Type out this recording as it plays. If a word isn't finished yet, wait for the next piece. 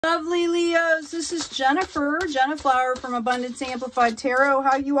Lovely Leos, this is Jennifer Flower from Abundance Amplified Tarot.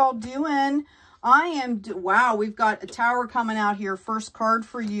 How you all doing? Wow, we've got a tower coming out here. First card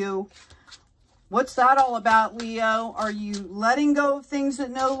for you. What's that all about, Leo? Are you letting go of things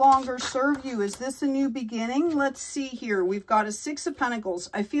that no longer serve you? Is this a new beginning? Let's see here. We've got a Six of Pentacles.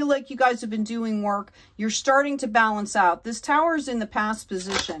 I feel like you guys have been doing work. You're starting to balance out. This tower is in the past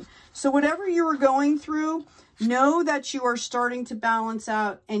position. So whatever you were going through, know that you are starting to balance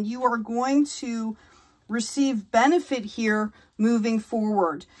out and you are going to receive benefit here moving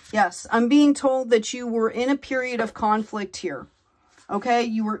forward. Yes, I'm being told that you were in a period of conflict here. Okay,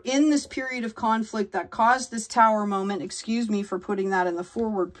 you were in this period of conflict that caused this tower moment. Excuse me for putting that in the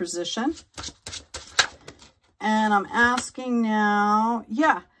forward position. And I'm asking now,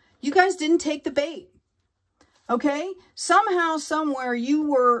 yeah, you guys didn't take the bait. Okay, somehow, somewhere you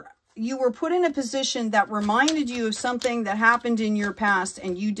were put in a position that reminded you of something that happened in your past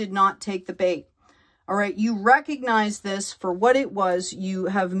and you did not take the bait. All right, you recognize this for what it was. You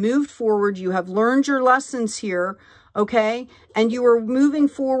have moved forward. You have learned your lessons here, okay? And you are moving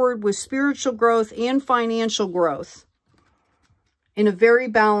forward with spiritual growth and financial growth in a very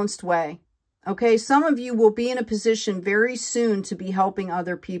balanced way. Okay, some of you will be in a position very soon to be helping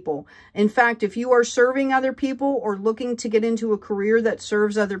other people. In fact, if you are serving other people or looking to get into a career that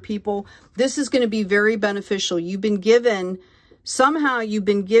serves other people, this is going to be very beneficial. You've been given, somehow you've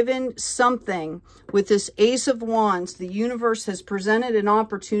been given something with this Ace of Wands. The universe has presented an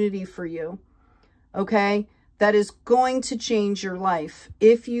opportunity for you, okay, that is going to change your life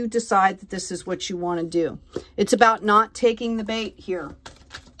if you decide that this is what you want to do. It's about not taking the bait here.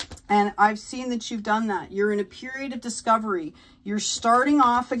 And I've seen that you've done that. You're in a period of discovery. You're starting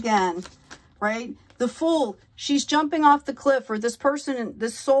off again, right? The Fool, she's jumping off the cliff, or this person,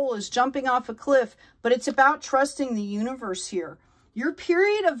 this soul is jumping off a cliff, but it's about trusting the universe here. Your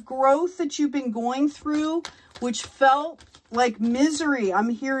period of growth that you've been going through, which felt like misery.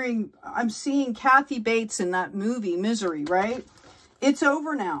 I'm seeing Kathy Bates in that movie, Misery, right? It's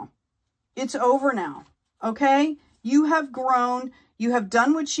over now. It's over now, okay? You have grown. You have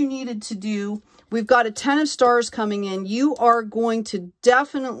done what you needed to do. We've got a 10 of Stars coming in. You are going to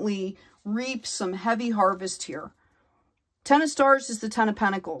definitely reap some heavy harvest here. 10 of Stars is the 10 of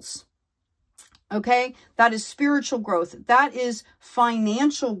Pentacles. Okay? That is spiritual growth. That is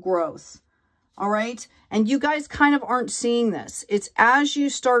financial growth. All right? And you guys kind of aren't seeing this. It's as you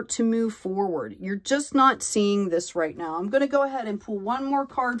start to move forward. You're just not seeing this right now. I'm going to go ahead and pull one more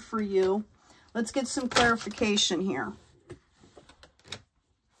card for you. Let's get some clarification here.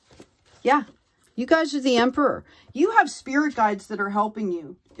 Yeah, you guys are the Emperor. You have spirit guides that are helping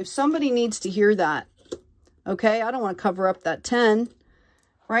you. If somebody needs to hear that, okay? I don't want to cover up that 10,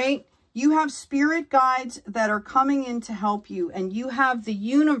 right? You have spirit guides that are coming in to help you, and you have the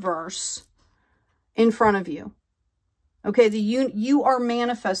universe in front of you. Okay, you are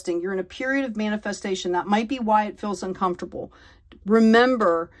manifesting. You're in a period of manifestation. That might be why it feels uncomfortable.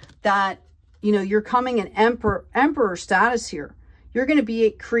 Remember that, you know, you're coming in emperor status here. You're going to be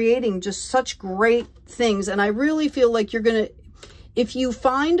creating just such great things. And I really feel like you're going to, if you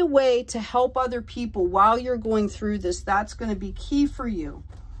find a way to help other people while you're going through this, that's going to be key for you,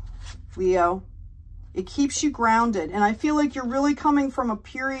 Leo. It keeps you grounded. And I feel like you're really coming from a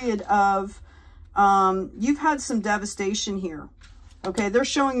period of, you've had some devastation here. Okay, they're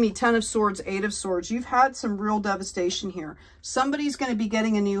showing me 10 of Swords, 8 of Swords. You've had some real devastation here. Somebody's going to be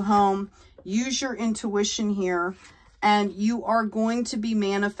getting a new home. Use your intuition here. And you are going to be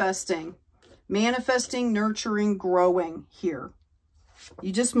manifesting, nurturing, growing here.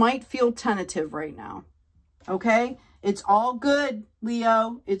 You just might feel tentative right now. Okay? It's all good,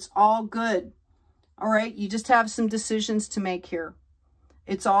 Leo. It's all good. All right? You just have some decisions to make here.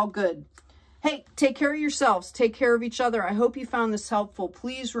 It's all good. Hey, take care of yourselves. Take care of each other. I hope you found this helpful.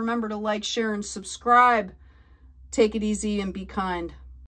 Please remember to like, share, and subscribe. Take it easy and be kind.